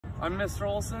I'm Mr.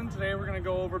 Olson. Today we're going to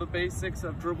go over the basics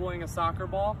of dribbling a soccer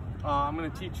ball. I'm going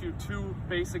to teach you two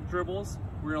basic dribbles.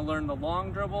 We're going to learn the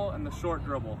long dribble and the short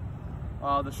dribble.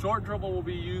 The short dribble will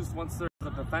be used once there's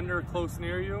a defender close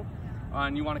near you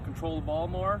and you want to control the ball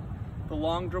more. The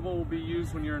long dribble will be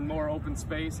used when you're in more open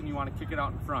space and you want to kick it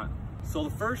out in front. So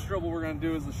the first dribble we're going to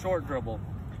do is the short dribble.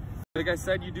 Like I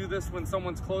said, you do this when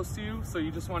someone's close to you, so you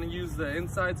just want to use the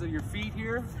insides of your feet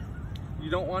here.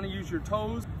 You don't want to use your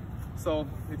toes. So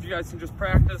if you guys can just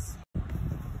practice,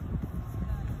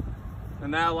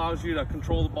 and that allows you to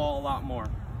control the ball a lot more.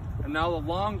 And now the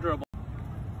long dribble.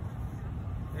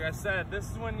 Like I said,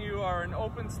 this is when you are in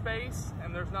open space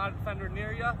and there's not a defender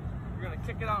near you. You're going to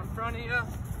kick it out in front of you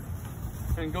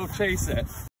and go chase it.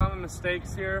 Common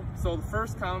mistakes here. So the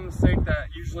first common mistake that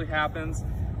usually happens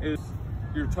is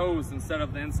your toes instead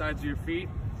of the insides of your feet.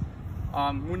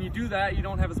 When you do that, you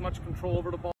don't have as much control over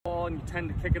the ball and you tend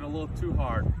to kick it a little too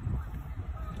hard.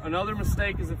 Another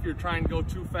mistake is if you're trying to go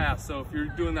too fast. So if you're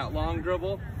doing that long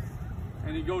dribble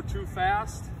and you go too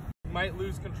fast, you might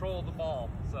lose control of the ball.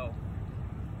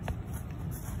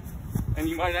 And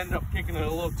you might end up kicking it a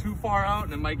little too far out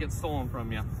and it might get stolen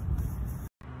from you.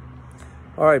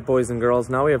 All right, boys and girls,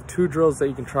 now we have two drills that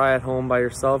you can try at home by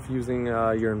yourself using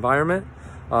your environment.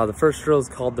 The first drill is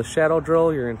called the shadow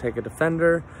drill. You're going to take a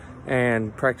defender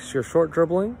and practice your short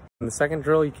dribbling. In the second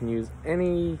drill, you can use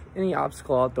any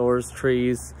obstacle outdoors,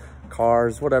 trees,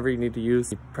 cars, whatever you need to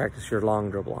use. You practice your long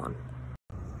dribble on.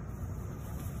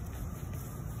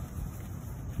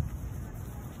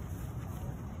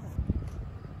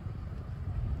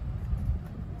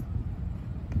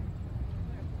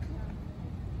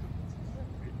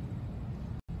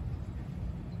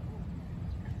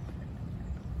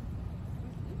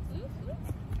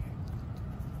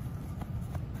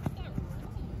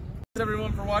 Thanks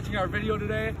everyone for watching our video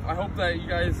today. I hope that you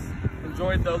guys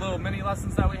enjoyed the little mini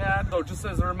lessons that we had. So just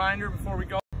as a reminder before we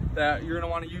go, that you're going to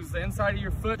want to use the inside of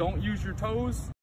your foot. Don't use your toes.